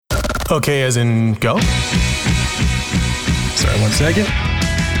Okay, as in go? Sorry, 1 second.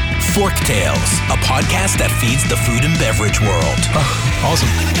 Fork Tales, a podcast that feeds the food and beverage world. Oh,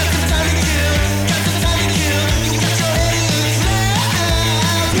 awesome.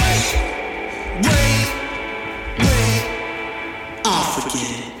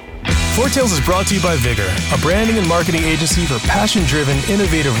 Fork Tales is brought to you by Vigor, a branding and marketing agency for passion-driven,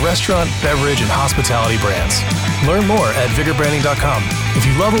 innovative restaurant, beverage, and hospitality brands. Learn more at vigorbranding.com. If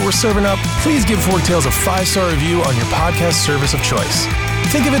you love what we're serving up, please give Fork Tales a 5-star review on your podcast service of choice.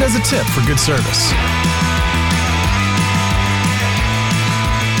 Think of it as a tip for good service.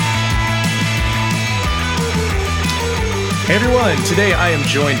 Hey everyone, today I am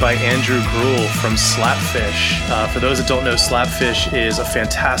joined by Andrew Gruhl from Slapfish. For those that don't know, Slapfish is a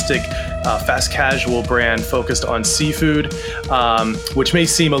fantastic fast casual brand focused on seafood, which may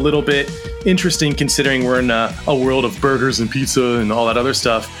seem a little bit interesting considering we're in a world of burgers and pizza and all that other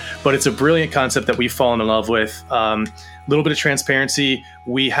stuff, but it's a brilliant concept that we've fallen in love with. A little bit of transparency.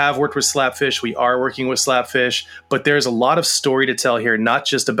 We have worked with Slapfish. We are working with Slapfish, but there's a lot of story to tell here, not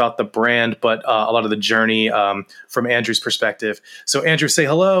just about the brand, but a lot of the journey from Andrew's perspective. So Andrew, say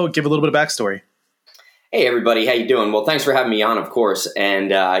hello, give a little bit of backstory. Hey everybody, how you doing? Well, thanks for having me on, of course.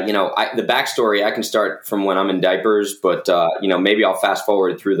 And the backstory, I can start from when I'm in diapers, but maybe I'll fast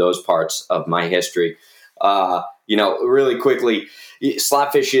forward through those parts of my history. Really quickly,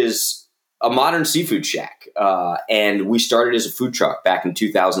 Slapfish is a modern seafood shack, and we started as a food truck back in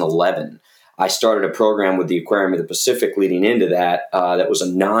 2011. I started a program with the Aquarium of the Pacific leading into that. That was a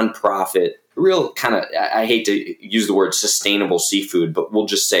nonprofit, real kind of, I hate to use the word sustainable seafood, but we'll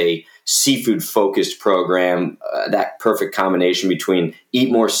just say seafood-focused program, that perfect combination between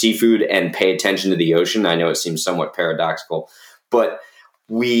eat more seafood and pay attention to the ocean. I know it seems somewhat paradoxical, but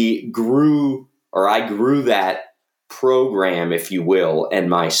I grew that program, if you will, and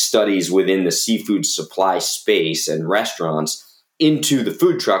my studies within the seafood supply space and restaurants into the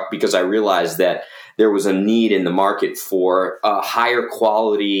food truck because I realized that there was a need in the market for a higher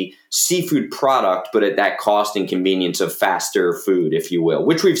quality seafood product, but at that cost and convenience of faster food, if you will,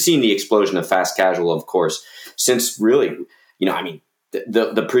 which we've seen the explosion of fast casual, of course, since really,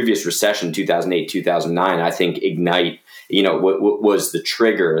 the previous recession, 2008, 2009, I think Ignite, was the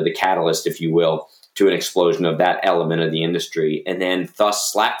trigger, the catalyst, if you will, to an explosion of that element of the industry. And then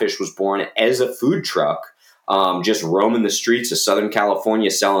thus Slapfish was born as a food truck, just roaming the streets of Southern California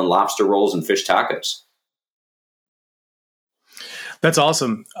selling lobster rolls and fish tacos. That's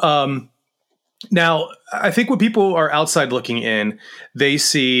awesome. Now, I think when people are outside looking in, they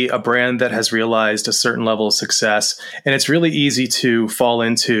see a brand that has realized a certain level of success, and it's really easy to fall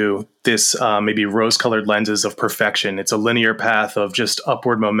into this maybe rose-colored lenses of perfection. It's a linear path of just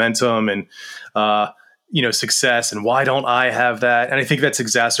upward momentum and success, and why don't I have that? And I think that's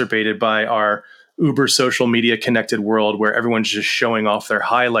exacerbated by our uber social media connected world where everyone's just showing off their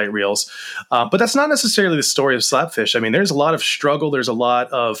highlight reels. But that's not necessarily the story of Slapfish. I mean, there's a lot of struggle. There's a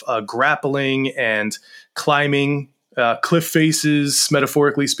lot of grappling and climbing cliff faces,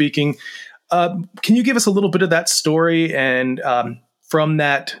 metaphorically speaking. Can you give us a little bit of that story? And from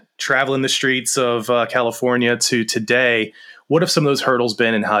that travel in the streets of California to today, what have some of those hurdles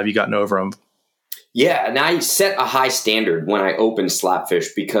been and how have you gotten over them? Yeah, and I set a high standard when I opened Slapfish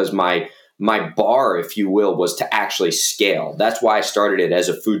because my bar, if you will, was to actually scale. That's why I started it as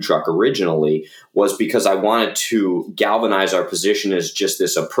a food truck originally, was because I wanted to galvanize our position as just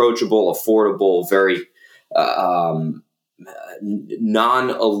this approachable, affordable, very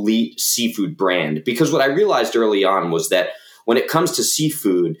non-elite seafood brand. Because what I realized early on was that when it comes to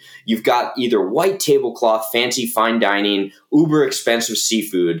seafood, you've got either white tablecloth, fancy fine dining, uber expensive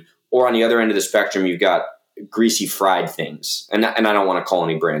seafood, or on the other end of the spectrum, you've got greasy fried things. And I don't want to call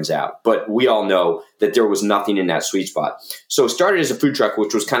any brands out, but we all know that there was nothing in that sweet spot. So it started as a food truck,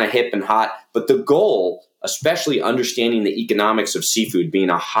 which was kind of hip and hot. But the goal, especially understanding the economics of seafood being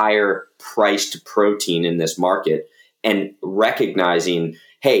a higher priced protein in this market and recognizing,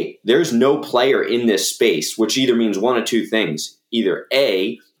 hey, there's no player in this space, which either means one of two things. Either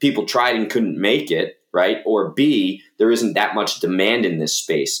A, people tried and couldn't make it, right? Or B, there isn't that much demand in this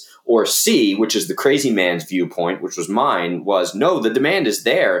space. Or C, which is the crazy man's viewpoint, which was mine, was no, the demand is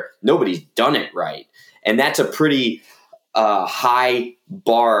there. Nobody's done it right. And that's a pretty high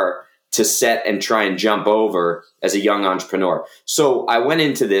bar to set and try and jump over as a young entrepreneur. So I went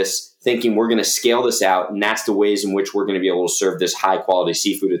into this thinking we're going to scale this out, and that's the ways in which we're going to be able to serve this high-quality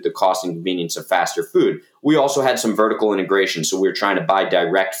seafood at the cost and convenience of faster food. We also had some vertical integration, so we were trying to buy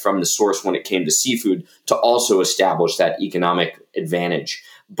direct from the source when it came to seafood to also establish that economic advantage.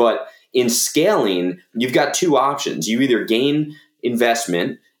 But in scaling, you've got two options. You either gain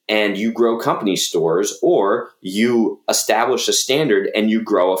investment and you grow company stores, or you establish a standard and you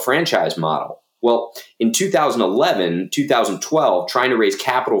grow a franchise model. Well, in 2011, 2012, trying to raise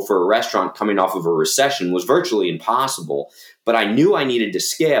capital for a restaurant coming off of a recession was virtually impossible, but I knew I needed to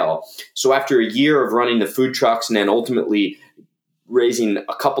scale. So after a year of running the food trucks and then ultimately raising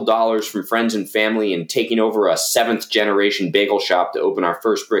a couple dollars from friends and family and taking over a 7th generation bagel shop to open our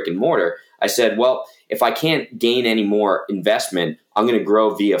first brick and mortar, I said, well, if I can't gain any more investment, I'm going to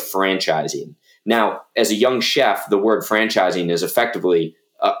grow via franchising. Now, as a young chef, the word franchising is effectively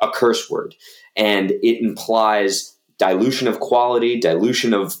a curse word, and it implies dilution of quality,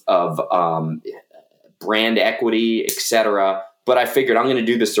 dilution of brand equity, etc. But I figured I'm going to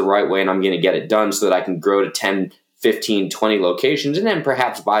do this the right way, and I'm going to get it done so that I can grow to 10, 15, 20 locations, and then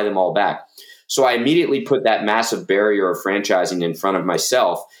perhaps buy them all back. So I immediately put that massive barrier of franchising in front of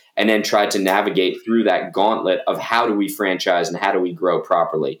myself, and then tried to navigate through that gauntlet of how do we franchise and how do we grow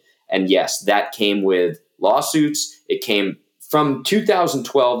properly. And yes, that came with lawsuits. It came from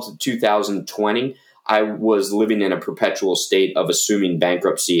 2012 to 2020. I was living in a perpetual state of assuming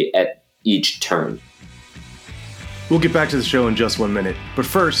bankruptcy at each turn. We'll get back to the show in just 1 minute. But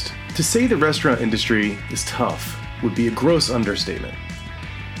first, to say the restaurant industry is tough would be a gross understatement.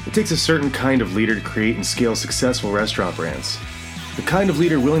 It takes a certain kind of leader to create and scale successful restaurant brands. The kind of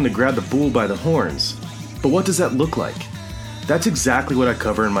leader willing to grab the bull by the horns. But what does that look like? That's exactly what I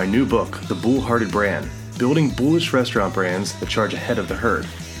cover in my new book, The Bull-Hearted Brand, Building Bullish Restaurant Brands That Charge Ahead of the Herd.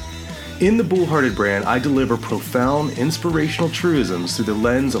 In The Bull-Hearted Brand, I deliver profound, inspirational truisms through the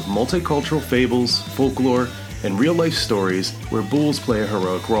lens of multicultural fables, folklore, and real-life stories where bulls play a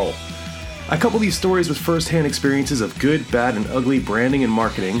heroic role. I couple these stories with first-hand experiences of good, bad, and ugly branding and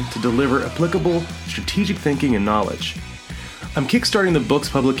marketing to deliver applicable, strategic thinking and knowledge. I'm kickstarting the book's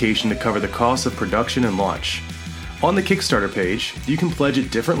publication to cover the costs of production and launch. On the Kickstarter page, you can pledge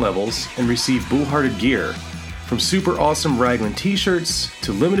at different levels and receive Bull-Hearted gear, from super awesome Raglan t-shirts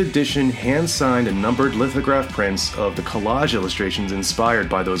to limited edition hand-signed and numbered lithograph prints of the collage illustrations inspired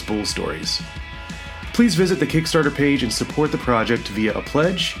by those bull stories. Please visit the Kickstarter page and support the project via a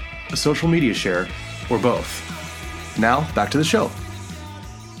pledge, a social media share, or both. Now, back to the show.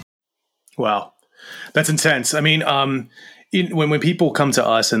 Wow, that's intense. I mean, when people come to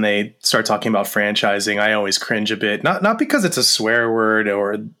us and they start talking about franchising, I always cringe a bit. Not because it's a swear word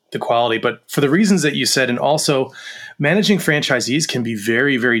or the quality, but for the reasons that you said. And also, managing franchisees can be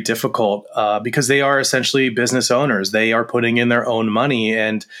very, very difficult because they are essentially business owners. They are putting in their own money,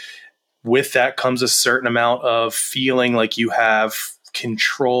 and with that comes a certain amount of feeling like you have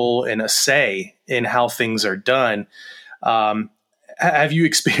control and a say in how things are done. Have you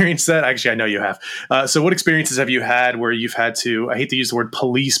experienced that? Actually, I know you have. So what experiences have you had where you've had to, I hate to use the word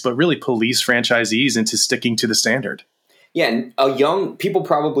police, but really police franchisees into sticking to the standard? Yeah, and young people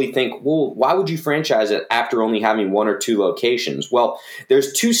probably think, well, why would you franchise it after only having 1 or 2 locations? Well,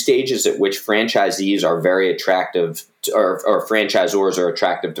 there's 2 stages at which franchisees are very attractive or franchisors are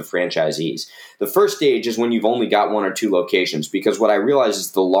attractive to franchisees. The first stage is when you've only got 1 or 2 locations, because what I realize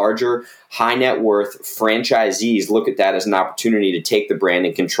is the larger high net worth franchisees look at that as an opportunity to take the brand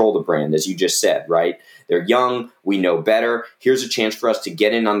and control the brand, as you just said, right? They're young. We know better. Here's a chance for us to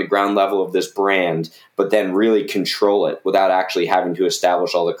get in on the ground level of this brand, but then really control it without actually having to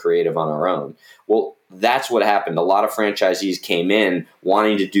establish all the creative on our own. Well, that's what happened. A lot of franchisees came in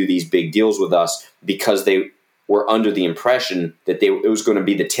wanting to do these big deals with us because they were under the impression that it was going to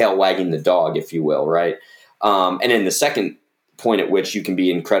be the tail wagging the dog, if you will, right? And then the second point at which you can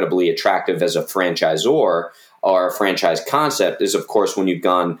be incredibly attractive as a franchisor or a franchise concept is, of course, when you've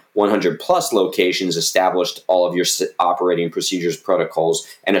gone 100 plus locations, established all of your operating procedures, protocols,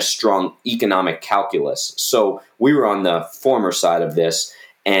 and a strong economic calculus. So we were on the former side of this,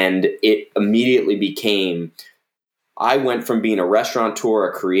 and it immediately became, I went from being a restaurateur,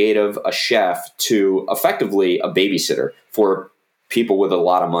 a creative, a chef, to effectively a babysitter for people with a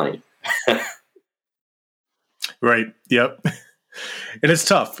lot of money. Right. Yep. And it's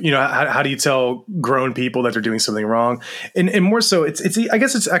tough. You know, how do you tell grown people that they're doing something wrong? And more so, it's I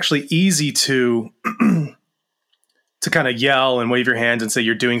guess it's actually easy to to kind of yell and wave your hands and say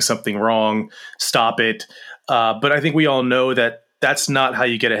you're doing something wrong, stop it. But I think we all know that that's not how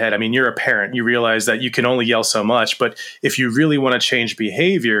you get ahead. I mean, you're a parent. You realize that you can only yell so much. But if you really want to change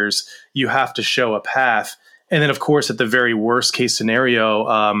behaviors, you have to show a path. And then, of course, at the very worst case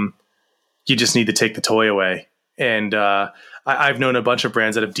scenario, you just need to take the toy away. And I've known a bunch of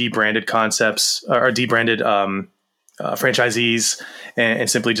brands that have debranded concepts or debranded franchisees and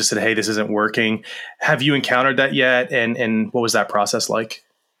simply just said, hey, this isn't working. Have you encountered that yet? And what was that process like?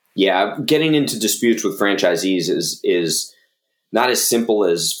 Yeah, getting into disputes with franchisees is not as simple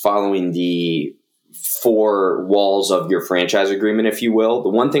as following the four walls of your franchise agreement, if you will. The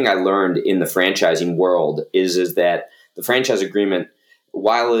one thing I learned in the franchising world is that the franchise agreement,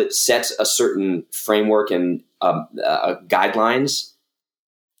 while it sets a certain framework and guidelines,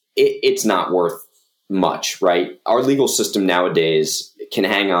 it's not worth much, right? Our legal system nowadays can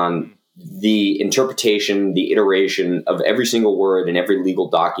hang on the interpretation, the iteration of every single word in every legal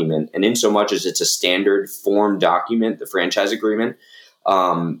document. And in so much as it's a standard form document, the franchise agreement,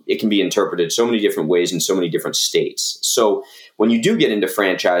 it can be interpreted so many different ways in so many different states. So when you do get into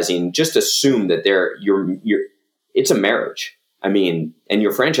franchising, just assume that it's a marriage. I mean, and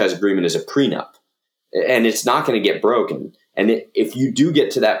your franchise agreement is a prenup, and it's not going to get broken. And if you do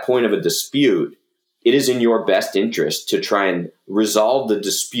get to that point of a dispute, it is in your best interest to try and resolve the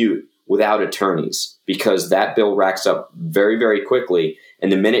dispute without attorneys, because that bill racks up very, very quickly.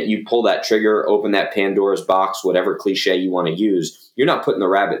 And the minute you pull that trigger, open that Pandora's box, whatever cliche you want to use, you're not putting the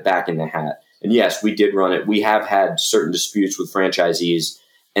rabbit back in the hat. And yes, we did run it. We have had certain disputes with franchisees,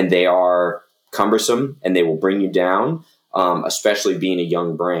 and they are cumbersome and they will bring you down, especially being a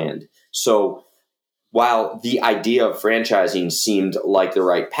young brand. So while the idea of franchising seemed like the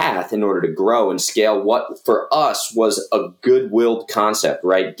right path in order to grow and scale what for us was a good-willed concept,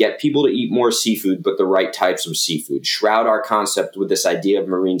 right? Get people to eat more seafood, but the right types of seafood. Shroud our concept with this idea of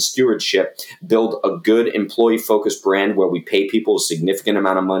marine stewardship. Build a good employee-focused brand where we pay people a significant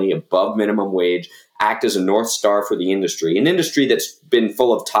amount of money above minimum wage. Act as a North Star for the industry, an industry that's been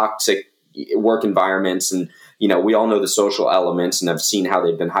full of toxic work environments. And, we all know the social elements and have seen how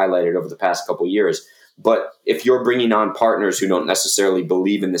they've been highlighted over the past couple of years. But if you're bringing on partners who don't necessarily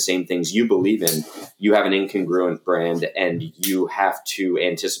believe in the same things you believe in, you have an incongruent brand, and you have to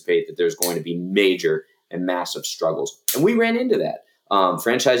anticipate that there's going to be major and massive struggles. And we ran into that.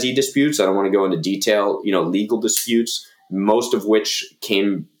 Franchisee disputes, I don't want to go into detail, legal disputes, most of which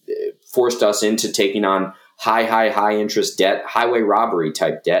forced us into taking on high interest debt, highway robbery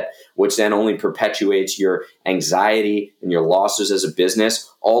type debt, which then only perpetuates your anxiety and your losses as a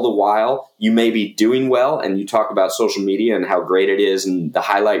business. All the while, you may be doing well, and you talk about social media and how great it is and the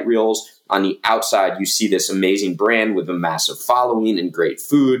highlight reels. On the outside, you see this amazing brand with a massive following and great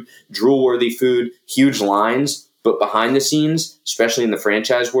food, drool-worthy food, huge lines. But behind the scenes, especially in the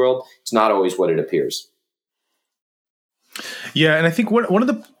franchise world, it's not always what it appears. Yeah, and I think one of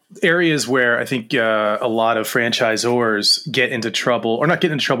the areas where I think a lot of franchisors get into trouble, or not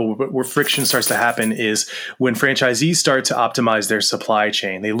get into trouble, but where friction starts to happen, is when franchisees start to optimize their supply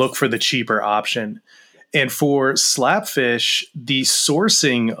chain. They look for the cheaper option. And for Slapfish, the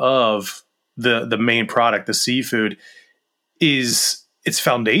sourcing of the main product, the seafood, it's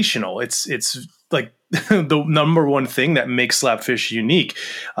foundational. It's like the number one thing that makes Slapfish unique,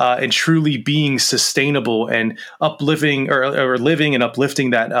 and truly being sustainable and uplifting or living and uplifting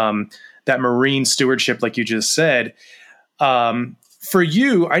that marine stewardship, like you just said. For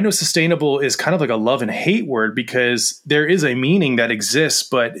you, I know sustainable is kind of like a love and hate word, because there is a meaning that exists,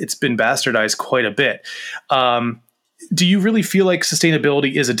 but it's been bastardized quite a bit. Do you really feel like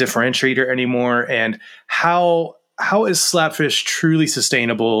sustainability is a differentiator anymore? And how is Slapfish truly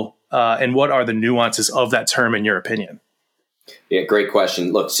sustainable? And what are the nuances of that term, in your opinion? Yeah, great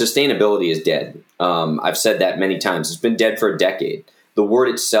question. Look, sustainability is dead. I've said that many times. It's been dead for a decade. The word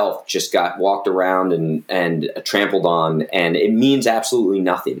itself just got walked around and trampled on, and it means absolutely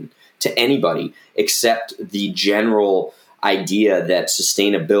nothing to anybody except the general idea that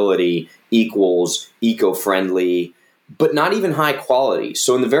sustainability equals eco-friendly, but not even high quality.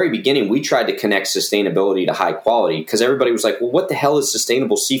 So in the very beginning, we tried to connect sustainability to high quality, because everybody was like, well, what the hell is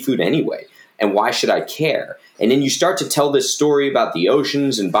sustainable seafood anyway? And why should I care? And then you start to tell this story about the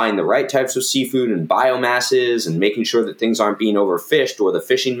oceans and buying the right types of seafood and biomasses and making sure that things aren't being overfished, or the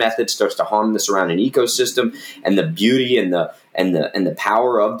fishing method starts to harm the surrounding ecosystem, and the beauty and the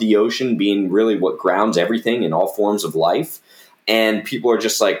power of the ocean being really what grounds everything in all forms of life. And people are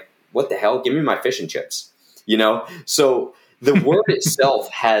just like, what the hell? Give me my fish and chips. So the word itself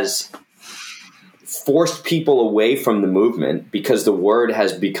has forced people away from the movement, because the word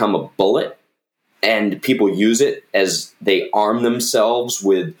has become a bullet, and people use it as they arm themselves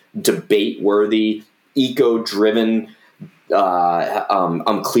with debate-worthy, eco-driven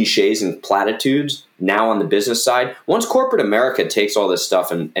cliches and platitudes. Now on the business side, once corporate America takes all this stuff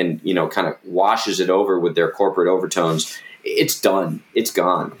and kind of washes it over with their corporate overtones, it's done. It's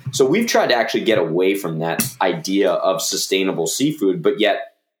gone. So we've tried to actually get away from that idea of sustainable seafood, but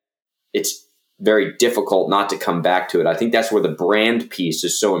yet it's very difficult not to come back to it. I think that's where the brand piece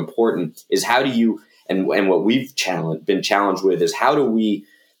is so important, is how do you, and what we've been challenged with is how do we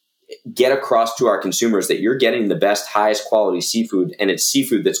get across to our consumers that you're getting the best, highest quality seafood, and it's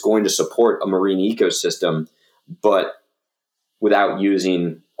seafood that's going to support a marine ecosystem, but without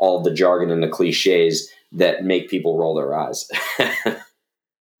using all the jargon and the cliches that make people roll their eyes.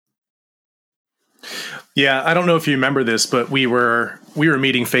 Yeah, I don't know if you remember this, but we were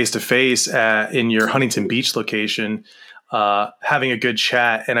meeting face to face in your Huntington Beach location, having a good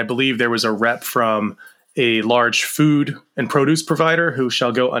chat, and I believe there was a rep from a large food and produce provider who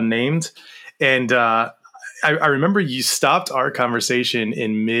shall go unnamed, and I remember you stopped our conversation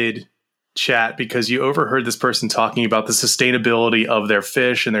in mid chat because you overheard this person talking about the sustainability of their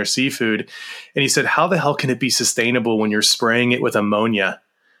fish and their seafood, and he said, "How the hell can it be sustainable when you're spraying it with ammonia?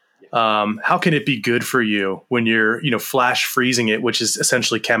 How can it be good for you when you're, flash freezing it, which is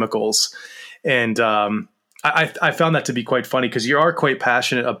essentially chemicals?" And I found that to be quite funny because you are quite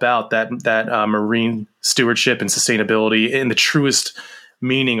passionate about that marine stewardship and sustainability in the truest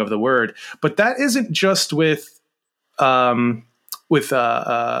meaning of the word. But that isn't just with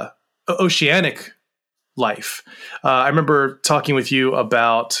oceanic life. I remember talking with you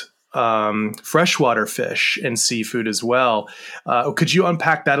about freshwater fish and seafood as well. Could you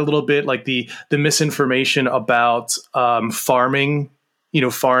unpack that a little bit, like the misinformation about farming,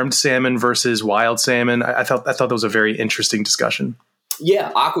 farmed salmon versus wild salmon? I thought that was a very interesting discussion.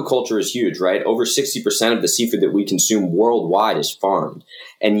 Yeah, aquaculture is huge, right? Over 60% of the seafood that we consume worldwide is farmed.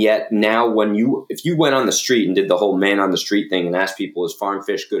 And yet now if you went on the street and did the whole man on the street thing and asked people, is farm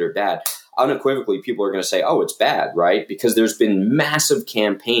fish good or bad? Unequivocally, people are going to say, oh, it's bad, right? Because there's been massive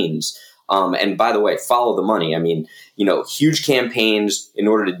campaigns. And by the way, follow the money. I mean, huge campaigns in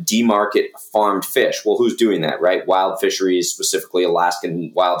order to demarket farmed fish. Well, who's doing that, right? Wild Fisheries, specifically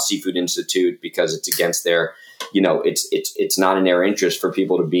Alaskan Wild Seafood Institute, because it's against their, it's not in their interest for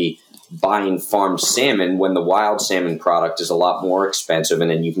people to be buying farmed salmon when the wild salmon product is a lot more expensive, and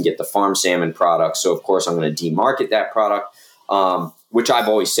then you can get the farmed salmon product. So, of course, I'm going to demarket that product. Which I've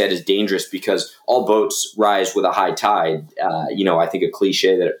always said is dangerous because all boats rise with a high tide. I think a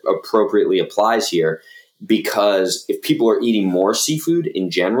cliche that appropriately applies here, because if people are eating more seafood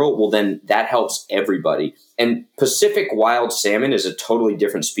in general, well, then that helps everybody. And Pacific wild salmon is a totally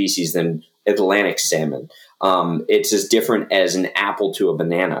different species than Atlantic salmon. It's as different as an apple to a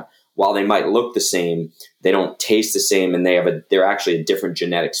banana. While they might look the same, they don't taste the same, and they're actually a different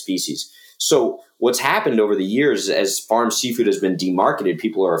genetic species. So what's happened over the years as farmed seafood has been demarketed,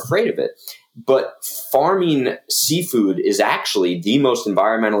 people are afraid of it. But farming seafood is actually the most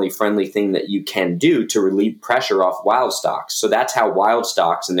environmentally friendly thing that you can do to relieve pressure off wild stocks. So that's how wild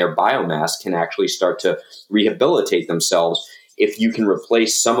stocks and their biomass can actually start to rehabilitate themselves. If you can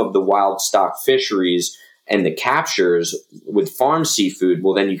replace some of the wild stock fisheries and the captures with farm seafood,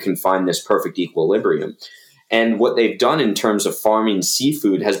 well, then you can find this perfect equilibrium. And what they've done in terms of farming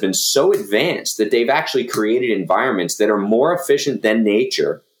seafood has been so advanced that they've actually created environments that are more efficient than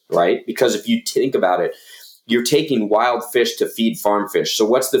nature, right? Because if you think about it, you're taking wild fish to feed farm fish. So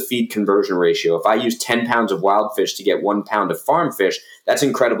what's the feed conversion ratio? If I use 10 pounds of wild fish to get 1 pound of farm fish, that's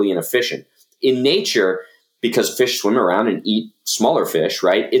incredibly inefficient. In nature, because fish swim around and eat smaller fish,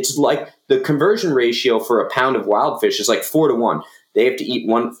 right? It's like the conversion ratio for a pound of wild fish is like 4-to-1. They have to eat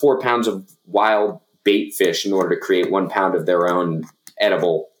 4 pounds of wild bait fish in order to create 1 pound of their own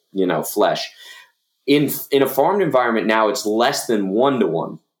edible, flesh. In a farmed environment now, it's less than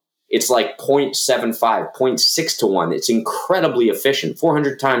 1-to-1. It's like 0.75, 0.6-to-1. It's incredibly efficient,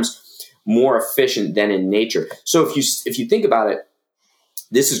 400 times more efficient than in nature. So if you think about it,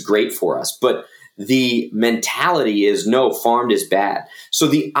 this is great for us. But the mentality is, no, farmed is bad. So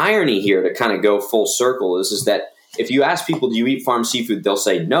the irony here, to kind of go full circle, is that if you ask people, do you eat farmed seafood? They'll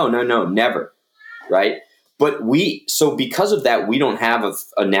say, no, never. Right? But because of that, we don't have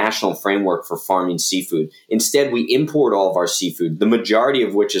a national framework for farming seafood. Instead, we import all of our seafood, the majority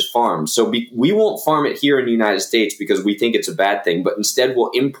of which is farmed. So we won't farm it here in the United States because we think it's a bad thing, but instead we'll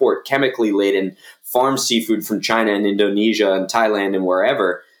import chemically laden farmed seafood from China and Indonesia and Thailand and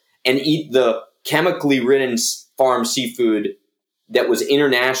wherever, and eat the chemically ridden farmed seafood that was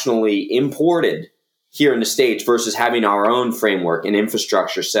internationally imported here in the States versus having our own framework and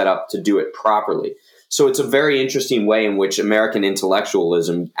infrastructure set up to do it properly. So it's a very interesting way in which American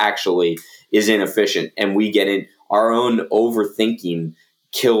intellectualism actually is inefficient, and we get in our own overthinking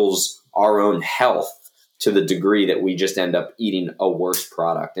kills our own health to the degree that we just end up eating a worse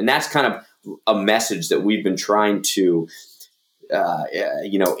product. And that's kind of a message that we've been trying to,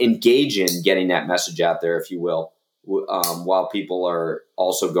 engage in getting that message out there, if you will, while people are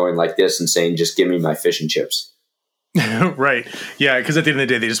also going like this and saying, just give me my fish and chips. Right. Yeah. Because at the end of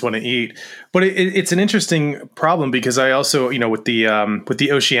the day, they just want to eat. But it's an interesting problem because I also, with the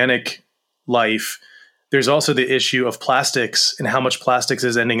oceanic life, there's also the issue of plastics and how much plastics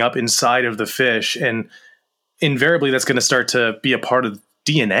is ending up inside of the fish. And invariably, that's going to start to be a part of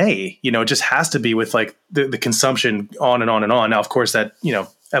DNA. It just has to be with like the consumption on and on and on. Now, of course, that,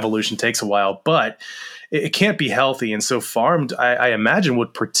 evolution takes a while, but it can't be healthy. And so farmed, I imagine,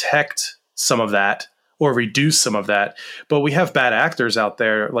 would protect some of that or reduce some of that. But we have bad actors out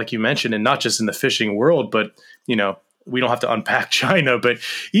there, like you mentioned, and not just in the fishing world, but, we don't have to unpack China, but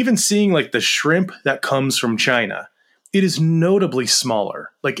even seeing like the shrimp that comes from China, it is notably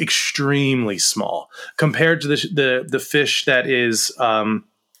smaller, like extremely small compared to the fish that is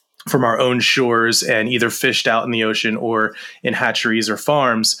from our own shores and either fished out in the ocean or in hatcheries or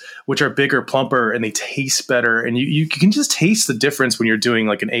farms, which are bigger, plumper, and they taste better. And you can just taste the difference when you're doing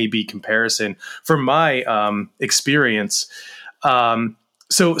like an A/B comparison from my experience.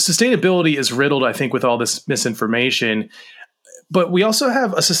 So sustainability is riddled, I think, with all this misinformation. But we also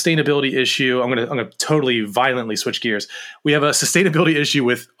have a sustainability issue. I'm gonna totally violently switch gears. We have a sustainability issue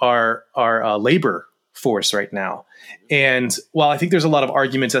with our labor force right now. And while I think there's a lot of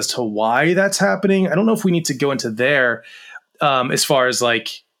arguments as to why that's happening, I don't know if we need to go into there as far as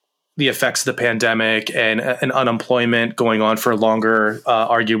like the effects of the pandemic and unemployment going on for longer,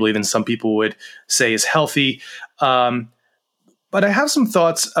 arguably than some people would say is healthy. But I have some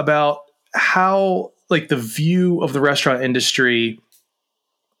thoughts about how like the view of the restaurant industry,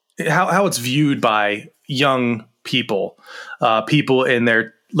 how it's viewed by young people, people in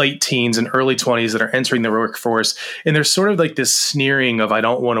their late teens and early 20s that are entering the workforce. And there's sort of like this sneering of, I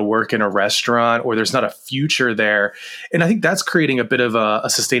don't want to work in a restaurant, or there's not a future there. And I think that's creating a bit of a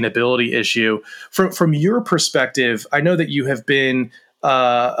sustainability issue. From your perspective, I know that you have been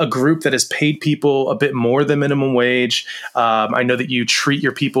a group that has paid people a bit more than minimum wage. I know that you treat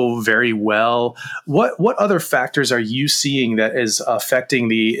your people very well. What other factors are you seeing that is affecting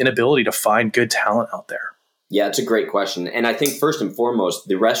the inability to find good talent out there? Yeah, it's a great question. And I think first and foremost,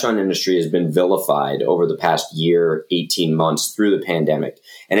 the restaurant industry has been vilified over the past year, 18 months through the pandemic.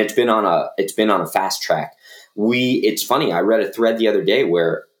 And it's been on a fast track. It's funny. I read a thread the other day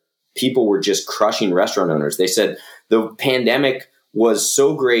where people were just crushing restaurant owners. They said the pandemic was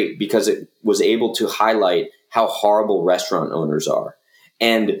so great because it was able to highlight how horrible restaurant owners are.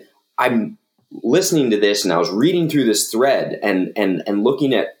 And I'm listening to this and I was reading through this thread and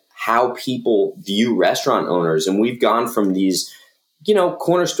looking at how people view restaurant owners. And we've gone from these,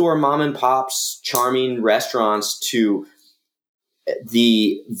 corner store mom and pops, charming restaurants to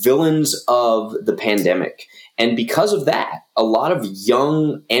the villains of the pandemic. And because of that, a lot of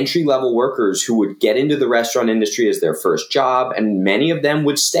young entry-level workers who would get into the restaurant industry as their first job, and many of them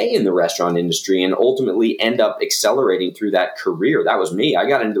would stay in the restaurant industry and ultimately end up accelerating through that career. That was me. I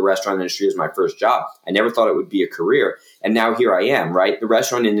got into the restaurant industry as my first job. I never thought it would be a career. And now here I am, right? The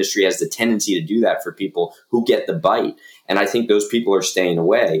restaurant industry has the tendency to do that for people who get the bite. And I think those people are staying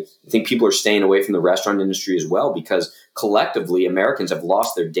away. I think people are staying away from the restaurant industry as well because collectively Americans have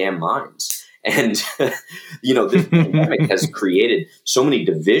lost their damn minds. And, this pandemic has created so many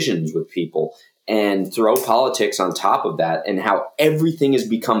divisions with people, and throw politics on top of that and how everything has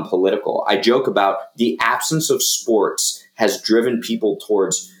become political. I joke about the absence of sports has driven people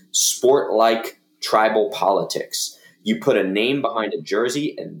towards sport-like tribal politics. You put a name behind a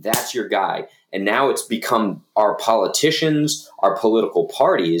jersey and that's your guy. And now it's become our politicians, our political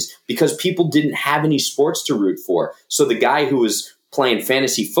parties, because people didn't have any sports to root for. So the guy who was playing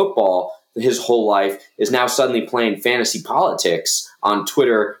fantasy football his whole life is now suddenly playing fantasy politics on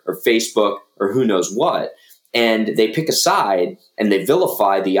Twitter or Facebook or who knows what. And they pick a side and they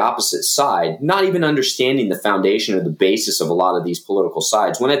vilify the opposite side, not even understanding the foundation or the basis of a lot of these political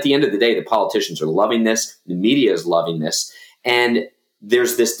sides. When at the end of the day, the politicians are loving this, the media is loving this, and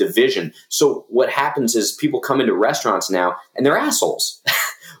there's this division. So what happens is people come into restaurants now and they're assholes.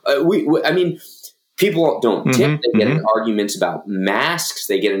 People don't tip. They get in arguments about masks.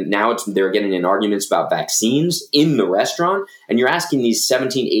 They're getting in arguments about vaccines in the restaurant. And you're asking these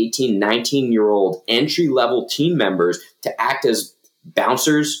 17, 18, 19-year-old entry-level team members to act as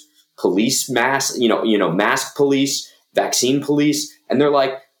bouncers, police, mask police, vaccine police. And they're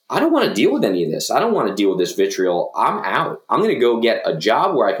like, I don't want to deal with any of this. I don't want to deal with this vitriol. I'm out. I'm going to go get a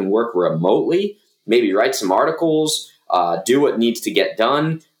job where I can work remotely, maybe write some articles, do what needs to get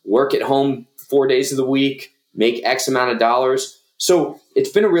done, work at home 4 days of the week, make X amount of dollars. So it's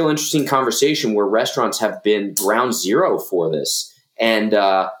been a real interesting conversation where restaurants have been ground zero for this. And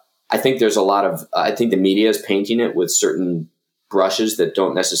I think I think the media is painting it with certain brushes that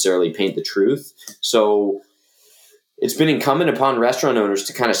don't necessarily paint the truth. So it's been incumbent upon restaurant owners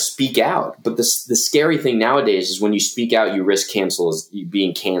to kind of speak out. But the scary thing nowadays is when you speak out, you risk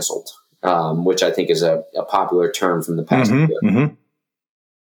being canceled, which I think is a popular term from the past year. Mm-hmm.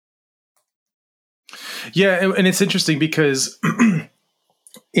 Yeah, and it's interesting because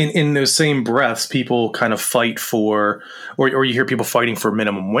in those same breaths, people kind of fight for, or you hear people fighting for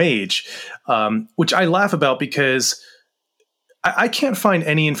minimum wage, which I laugh about because I can't find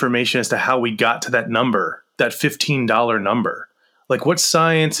any information as to how we got to that number, that $15 number. Like what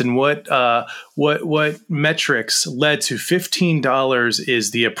science and what metrics led to $15 is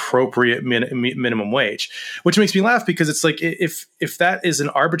the appropriate minimum wage, which makes me laugh because it's like if that is an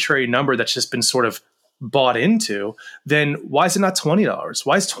arbitrary number that's just been sort of bought into, then why is it not $20?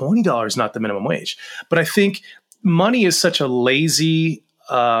 Why is $20 not the minimum wage? But I think money is such a lazy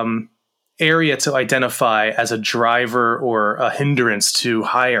area to identify as a driver or a hindrance to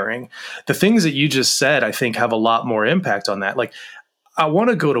hiring. The things that you just said, I think, have a lot more impact on that. Like, I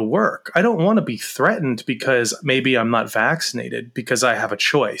want to go to work. I don't want to be threatened because maybe I'm not vaccinated because I have a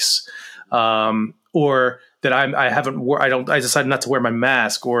choice, or that I decided not to wear my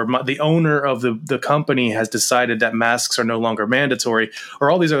mask, or the owner of the company has decided that masks are no longer mandatory,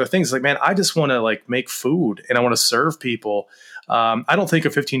 or all these other things. Like, man, I just want to make food and I want to serve people. I don't think a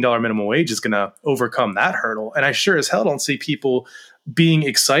 $15 minimum wage is going to overcome that hurdle. And I sure as hell don't see people being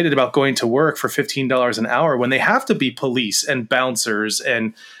excited about going to work for $15 an hour when they have to be police and bouncers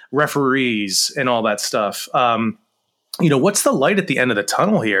and referees and all that stuff. What's the light at the end of the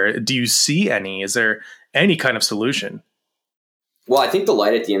tunnel here? Do you see any? Is there any kind of solution? Well, I think the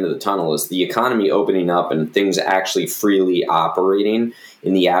light at the end of the tunnel is the economy opening up and things actually freely operating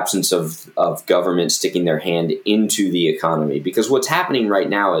in the absence of government sticking their hand into the economy. Because what's happening right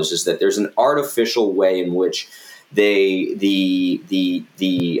now is that there's an artificial way in which the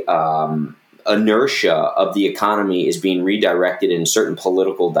inertia of the economy is being redirected in certain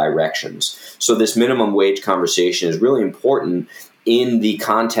political directions. So this minimum wage conversation is really important in the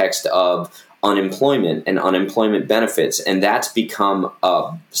context of unemployment and unemployment benefits. And that's become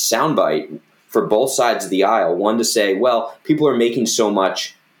a soundbite for both sides of the aisle. One to say, well, people are making so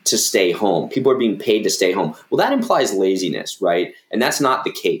much to stay home. People are being paid to stay home. Well, that implies laziness, right? And that's not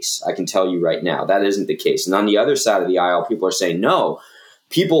the case. I can tell you right now, that isn't the case. And on the other side of the aisle, people are saying, no,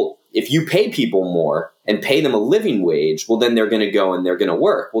 if you pay people more and pay them a living wage, well, then they're going to go and they're going to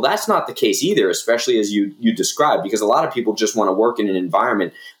work. Well, that's not the case either, especially as you described, because a lot of people just want to work in an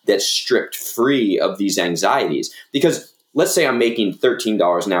environment that's stripped free of these anxieties. Because let's say I'm making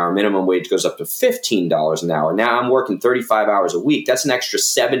 $13 an hour, minimum wage goes up to $15 an hour. Now I'm working 35 hours a week. That's an extra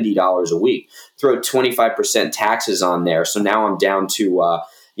 $70 a week. Throw 25% taxes on there. So now I'm down to,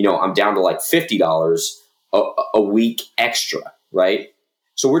 like $50 a week extra, right?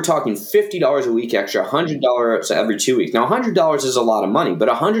 So we're talking $50 a week extra, $100 every 2 weeks. Now, $100 is a lot of money, but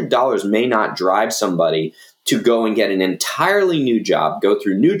 $100 may not drive somebody to go and get an entirely new job, go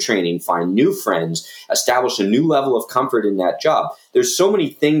through new training, find new friends, establish a new level of comfort in that job. There's so many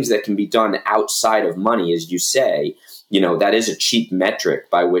things that can be done outside of money, as you say. That is a cheap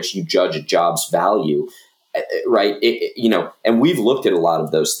metric by which you judge a job's value, right? And we've looked at a lot of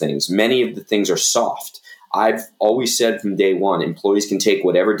those things. Many of the things are soft. I've always said from day one, employees can take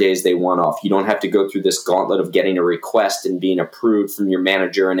whatever days they want off. You don't have to go through this gauntlet of getting a request and being approved from your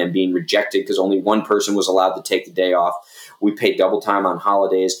manager and then being rejected because only one person was allowed to take the day off. We pay double time on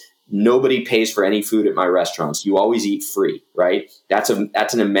holidays. Nobody pays for any food at my restaurants. You always eat free, right? That's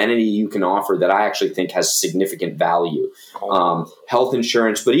an amenity you can offer that I actually think has significant value. Health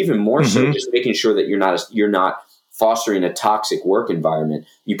insurance, but even more so, just making sure that you're not fostering a toxic work environment.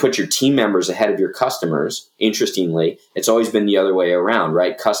 You put your team members ahead of your customers. Interestingly, it's always been the other way around,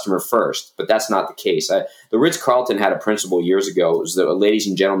 right? Customer first, but that's not the case. The Ritz-Carlton had a principle years ago. It was the ladies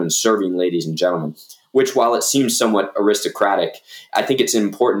and gentlemen serving ladies and gentlemen, which while it seems somewhat aristocratic, I think it's an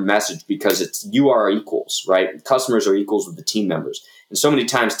important message because you are equals, right? Customers are equals with the team members. And so many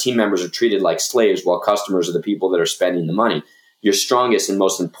times team members are treated like slaves while customers are the people that are spending the money. Your strongest and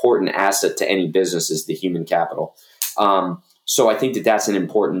most important asset to any business is the human capital. So I think that's an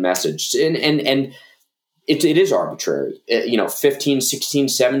important message. And it is arbitrary. 15, 16,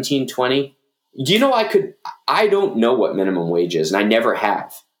 17, 20. Do you know I don't know what minimum wage is, and I never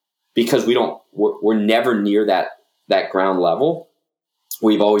have, because we're never near that ground level.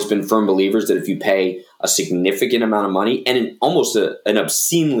 We've always been firm believers that if you pay a significant amount of money and almost an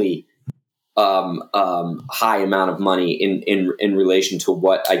obscenely high amount of money in relation to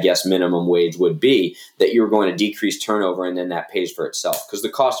what I guess minimum wage would be, that you're going to decrease turnover, and then that pays for itself. Because the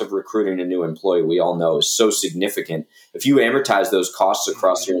cost of recruiting a new employee, we all know, is so significant. If you amortize those costs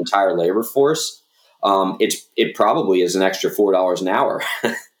across your entire labor force, it probably is an extra $4 an hour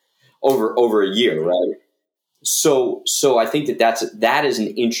over a year, right? So I think that is an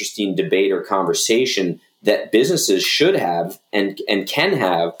interesting debate or conversation that businesses should have and can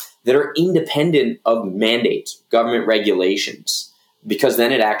have that are independent of mandates, government regulations, because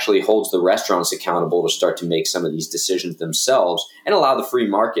then it actually holds the restaurants accountable to start to make some of these decisions themselves and allow the free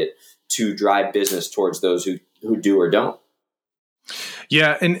market to drive business towards those who do or don't.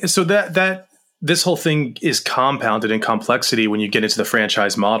 Yeah, and so that this whole thing is compounded in complexity when you get into the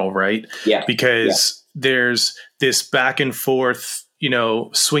franchise model, right? Yeah. Because there's this back and forth,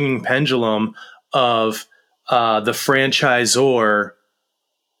 swinging pendulum of the franchisor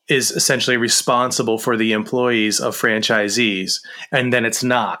is essentially responsible for the employees of franchisees, and then it's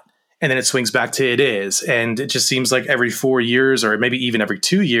not. And then it swings back to it is. And it just seems like every 4 years or maybe even every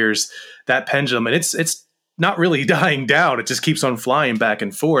 2 years, that pendulum, and it's not really dying down. It just keeps on flying back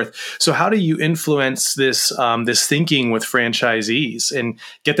and forth. So how do you influence this this thinking with franchisees and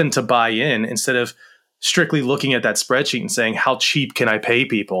get them to buy in instead of strictly looking at that spreadsheet and saying, how cheap can I pay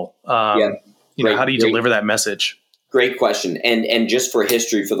people? How do you deliver that message? Great question. And just for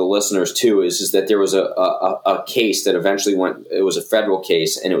history for the listeners too, is that there was a case that eventually it was a federal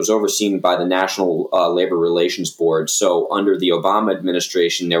case, and it was overseen by the National Labor Relations Board. So under the Obama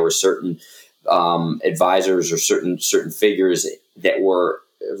administration, there were certain advisors or certain figures that were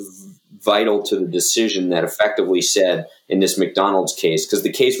vital to the decision that effectively said in this McDonald's case, because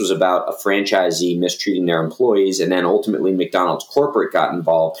the case was about a franchisee mistreating their employees, and then ultimately McDonald's corporate got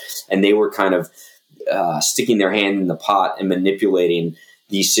involved, and they were kind of sticking their hand in the pot and manipulating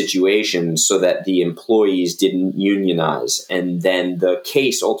these situations so that the employees didn't unionize. And then the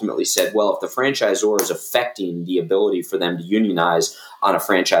case ultimately said, well, if the franchisor is affecting the ability for them to unionize on a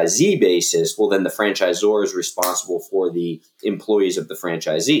franchisee basis, well, then the franchisor is responsible for the employees of the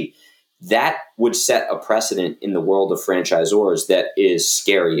franchisee. That would set a precedent in the world of franchisors that is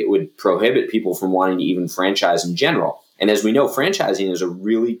scary. It would prohibit people from wanting to even franchise in general. And as we know, franchising is a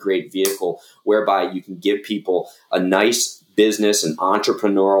really great vehicle whereby you can give people a nice business and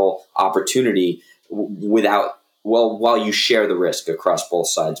entrepreneurial opportunity while you share the risk across both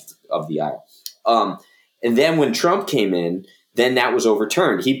sides of the aisle. And then when Trump came in, then that was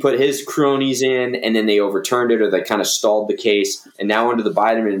overturned. He put his cronies in, and then they overturned it, or they kind of stalled the case. And now under the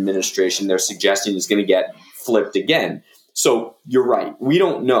Biden administration, they're suggesting it's going to get flipped again. So you're right. We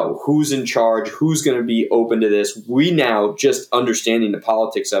don't know who's in charge, who's going to be open to this. We now, just understanding the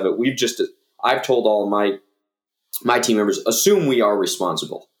politics of it, I've told all of my team members, assume we are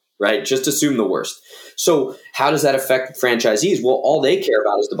responsible, right? Just assume the worst. So how does that affect franchisees? Well, all they care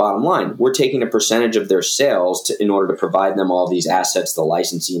about is the bottom line. We're taking a percentage of their sales in order to provide them all these assets, the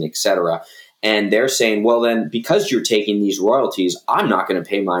licensing, et cetera. And they're saying, well, then because you're taking these royalties, I'm not going to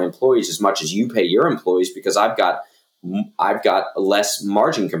pay my employees as much as you pay your employees because I've got less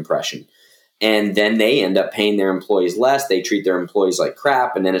margin compression. And then they end up paying their employees less. They treat their employees like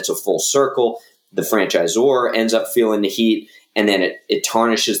crap. And then it's a full circle. The franchisor ends up feeling the heat. And then it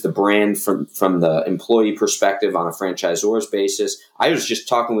tarnishes the brand from the employee perspective on a franchisor's basis. I was just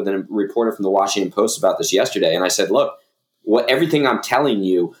talking with a reporter from the Washington Post about this yesterday. And I said, look, everything I'm telling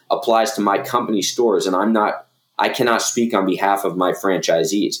you applies to my company stores. And I cannot speak on behalf of my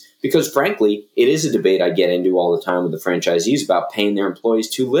franchisees because, frankly, it is a debate I get into all the time with the franchisees about paying their employees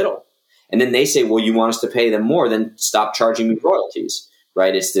too little. And then they say, well, you want us to pay them more, then stop charging me royalties,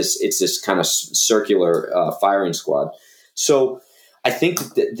 right? It's this kind of circular firing squad. So I think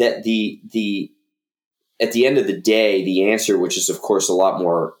that at the end of the day, the answer, which is, of course, a lot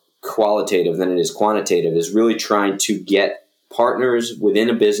more qualitative than it is quantitative, is really trying to get partners within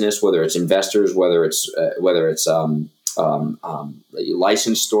a business, whether it's investors, whether it's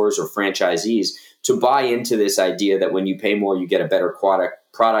licensed stores or franchisees, to buy into this idea that when you pay more, you get a better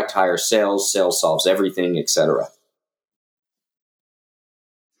product, higher sales solves everything, et cetera.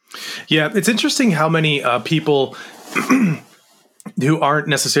 Yeah, it's interesting how many people who aren't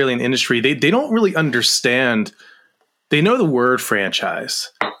necessarily in the industry, they don't really understand. They know the word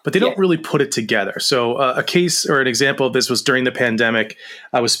franchise, but they don't really put it together. So a case or an example of this was during the pandemic.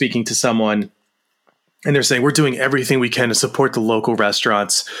 I was speaking to someone and they're saying, we're doing everything we can to support the local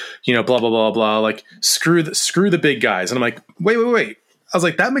restaurants, blah, blah, blah, blah, like screw the big guys. And I'm like, wait. I was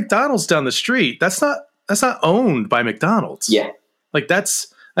like, that McDonald's down the street, that's not owned by McDonald's. Yeah. Like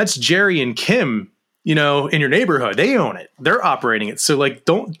that's Jerry and Kim, in your neighborhood. They own it. They're operating it. So like,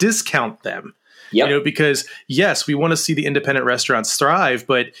 don't discount them. Yep. Because yes, we want to see the independent restaurants thrive,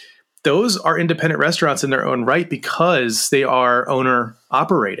 but those are independent restaurants in their own right because they are owner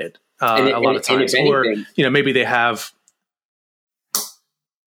operated a lot of times. Or, maybe they have.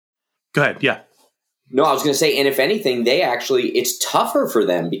 Go ahead. Yeah. No, I was going to say, and if anything, it's tougher for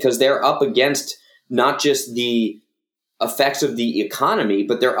them because they're up against not just the effects of the economy,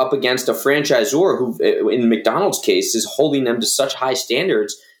 but they're up against a franchisor who, in McDonald's case, is holding them to such high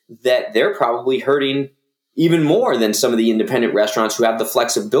standards that they're probably hurting even more than some of the independent restaurants who have the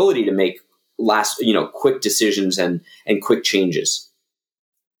flexibility to make quick decisions and quick changes.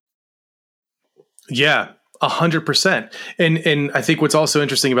 Yeah, 100%. And I think what's also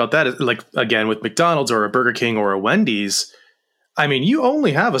interesting about that is, like, again, with McDonald's or a Burger King or a Wendy's, I mean, you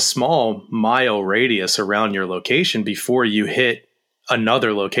only have a small mile radius around your location before you hit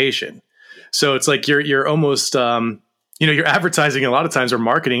another location. So it's like you're almost, you're advertising a lot of times or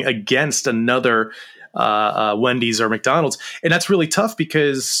marketing against another Wendy's or McDonald's. And that's really tough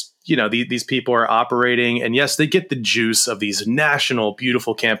because, these people are operating, and yes, they get the juice of these national,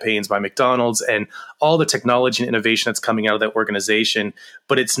 beautiful campaigns by McDonald's and all the technology and innovation that's coming out of that organization,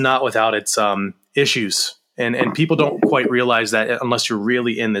 but it's not without its issues. And people don't quite realize that unless you're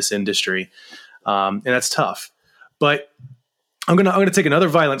really in this industry. And that's tough. But I'm gonna take another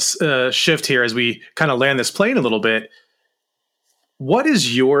violent shift here as we kind of land this plane a little bit. What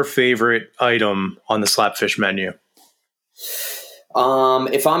is your favorite item on the Slapfish menu?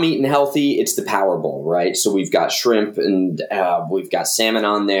 If I'm eating healthy, it's the Power Bowl, right? So we've got shrimp and we've got salmon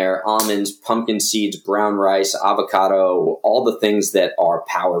on there, almonds, pumpkin seeds, brown rice, avocado, all the things that are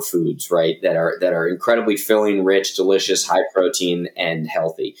power foods, right? That are incredibly filling, rich, delicious, high protein, and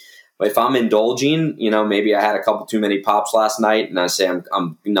healthy. But if I'm indulging, maybe I had a couple too many pops last night and I say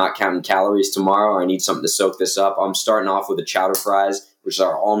I'm not counting calories tomorrow, or I need something to soak this up. I'm starting off with the chowder fries, which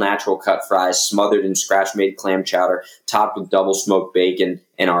are all natural cut fries, smothered in scratch-made clam chowder, topped with double smoked bacon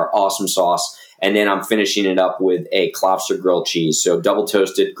and our awesome sauce. And then I'm finishing it up with a Klopster grilled cheese. So double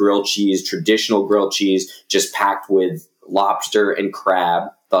toasted grilled cheese, traditional grilled cheese, just packed with lobster and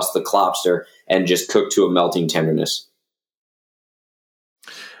crab, thus the Klopster, and just cooked to a melting tenderness.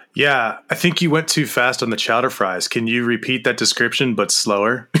 Yeah, I think you went too fast on the chowder fries. Can you repeat that description, but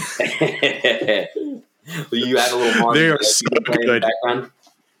slower? You add a little more. They are so good.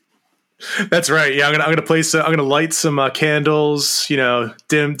 That's right. Yeah, I'm gonna light some candles.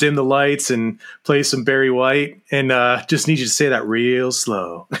 Dim the lights and play some Barry White, and just need you to say that real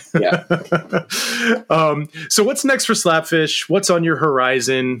slow. Yeah. So what's next for Slapfish? What's on your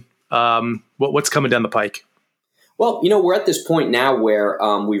horizon? What's coming down the pike? Well, we're at this point now where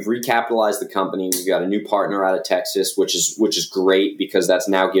we've recapitalized the company. We've got a new partner out of Texas, which is great because that's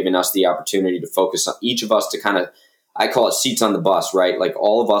now giving us the opportunity to focus on each of us to kind of, I call it seats on the bus, right? Like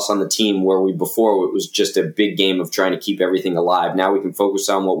all of us on the team where before it was just a big game of trying to keep everything alive. Now we can focus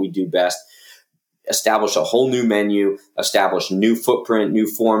on what we do best, establish a whole new menu, establish new footprint, new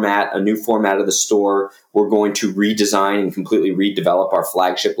format, a new format of the store. We're going to redesign and completely redevelop our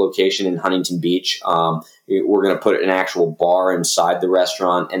flagship location in Huntington Beach. We're going to put an actual bar inside the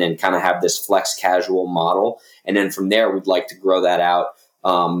restaurant and then kind of have this flex casual model. And then from there, we'd like to grow that out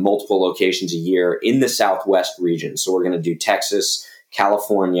multiple locations a year in the Southwest region. So we're going to do Texas,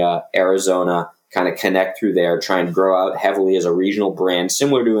 California, Arizona, kind of connect through there, try and grow out heavily as a regional brand,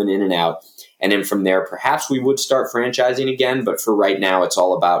 similar to an In-N-Out. And then from there, perhaps we would start franchising again. But for right now, it's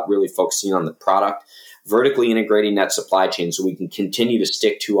all about really focusing on the product, vertically integrating that supply chain so we can continue to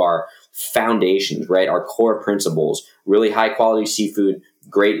stick to our foundations, right? Our core principles, really high quality seafood,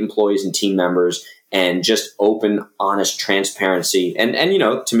 great employees and team members, and just open, honest transparency and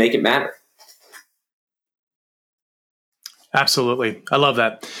to make it matter. Absolutely. I love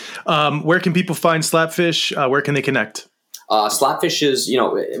that. Where can people find Slapfish? Where can they connect? Slapfish is,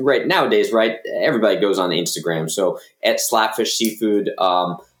 right nowadays, right? Everybody goes on Instagram. So at Slapfish Seafood,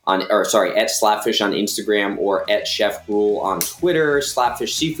 at Slapfish on Instagram, or at Chef Gruel on Twitter,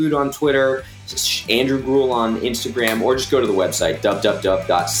 Slapfish Seafood on Twitter, Andrew Gruel on Instagram, or just go to the website,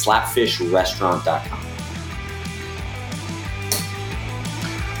 www.slapfishrestaurant.com.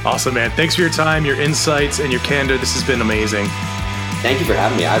 Awesome, man. Thanks for your time, your insights, and your candor. This has been amazing. Thank you for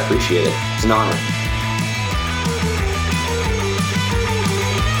having me. I appreciate it. It's an honor.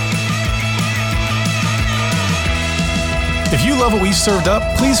 If you love what we served up,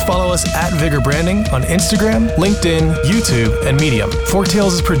 please follow us at Vigor Branding on Instagram, LinkedIn, YouTube, and Medium. Fork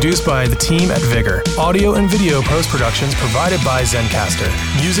Tales is produced by the team at Vigor. Audio and video post-productions provided by Zencastr.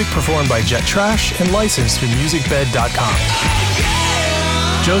 Music performed by Jet Trash and licensed through musicbed.com.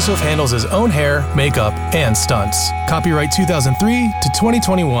 Joseph handles his own hair, makeup, and stunts. Copyright 2003 to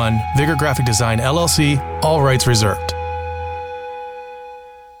 2021, Vigor Graphic Design, LLC, all rights reserved.